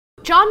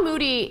John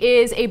Moody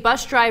is a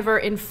bus driver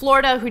in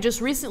Florida who just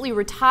recently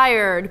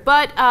retired,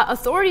 but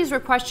authorities were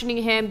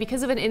questioning him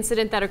because of an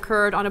incident that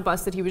occurred on a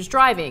bus that he was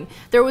driving.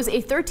 There was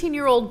a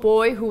 13-year-old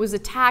boy who was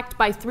attacked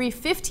by three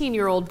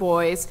 15-year-old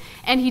boys,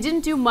 and he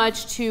didn't do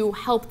much to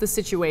help the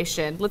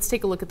situation. Let's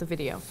take a look at the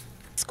video.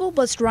 School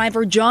bus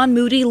driver John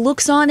Moody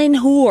looks on in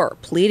horror,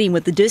 pleading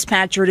with the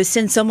dispatcher to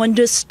send someone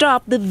to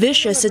stop the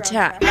vicious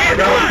attack. I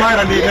got a fight.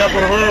 I need help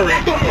in a hurry.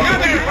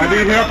 I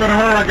need help in a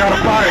hurry. I got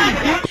a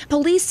fight.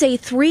 Police say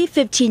three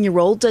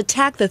 15-year-olds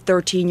attacked the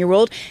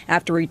 13-year-old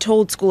after he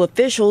told school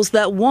officials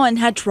that one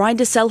had tried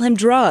to sell him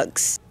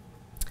drugs.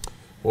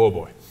 Oh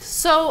boy.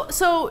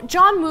 So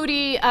John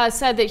Moody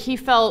said that he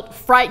felt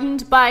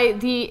frightened by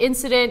the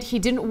incident. He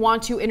didn't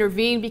want to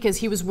intervene because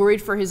he was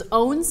worried for his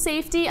own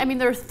safety. I mean,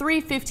 there are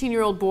three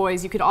 15-year-old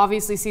boys. You could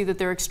obviously see that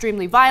they're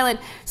extremely violent.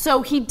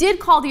 So he did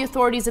call the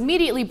authorities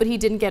immediately, but he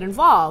didn't get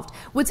involved.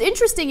 What's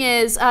interesting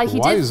is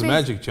Why is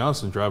Magic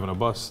Johnson driving a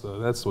bus, though?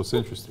 That's what's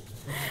interesting.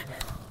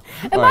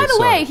 And by the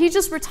way, he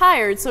just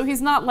retired, so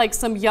he's not like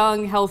some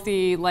young,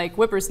 healthy, like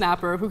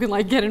whippersnapper who can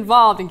like get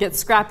involved and get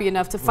scrappy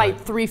enough to fight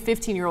three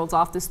 15-year-olds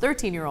off this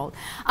 13-year-old.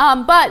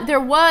 But there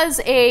was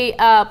a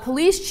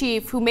police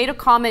chief who made a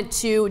comment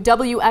to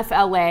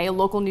WFLA, a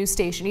local news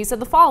station. He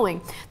said the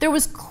following: "There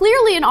was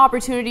clearly an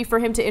opportunity for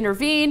him to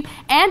intervene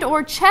and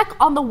or check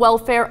on the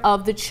welfare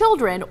of the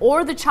children,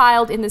 or the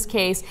child in this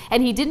case,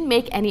 and he didn't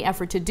make any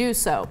effort to do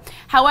so."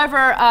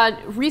 However,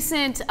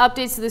 recent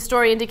updates to the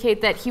story indicate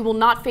that he will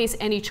not face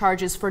any charges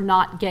for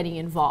not getting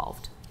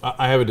involved.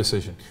 I have a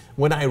decision.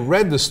 When I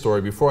read the story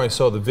before I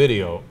saw the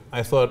video,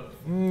 I thought,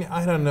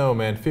 I don't know,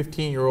 man,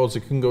 15-year-olds,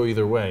 it can go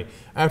either way.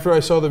 After I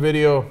saw the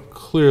video,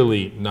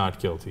 clearly not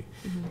guilty.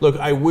 Look,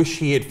 I wish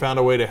he had found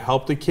a way to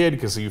help the kid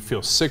because you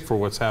feel sick for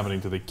what's happening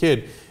to the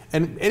kid.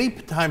 And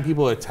anytime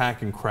people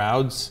attack in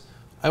crowds,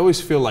 I always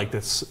feel like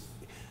that's,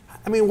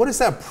 I mean, what does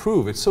that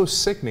prove? It's so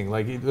sickening.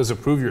 Like, does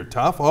it prove you're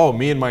tough? Oh,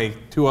 me and my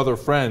two other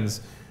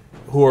friends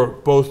who are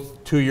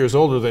both 2 years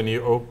older than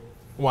you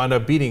wound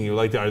up beating you.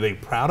 Like, are they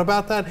proud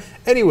about that?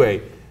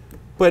 Anyway,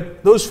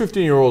 but those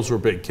 15-year-olds were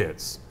big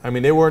kids. I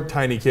mean, they weren't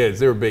tiny kids,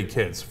 they were big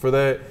kids. For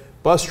the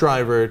bus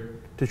driver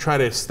to try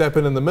to step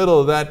in the middle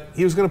of that,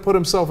 he was going to put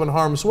himself in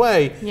harm's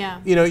way. Yeah.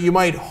 You know, you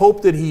might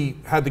hope that he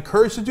had the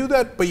courage to do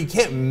that, but you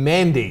can't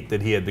mandate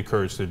that he had the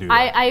courage to do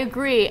that. I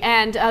agree,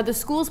 and the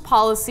school's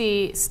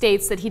policy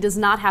states that he does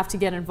not have to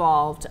get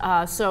involved.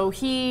 So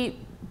he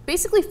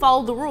basically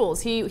followed the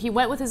rules. He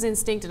went with his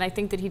instinct, and I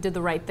think that he did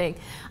the right thing.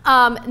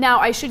 Now,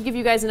 I should give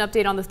you guys an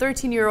update on the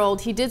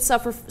 13-year-old. He did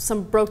suffer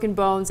some broken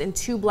bones and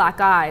 2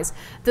 black eyes.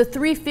 The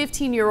three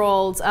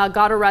 15-year-olds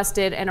got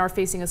arrested and are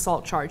facing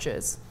assault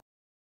charges.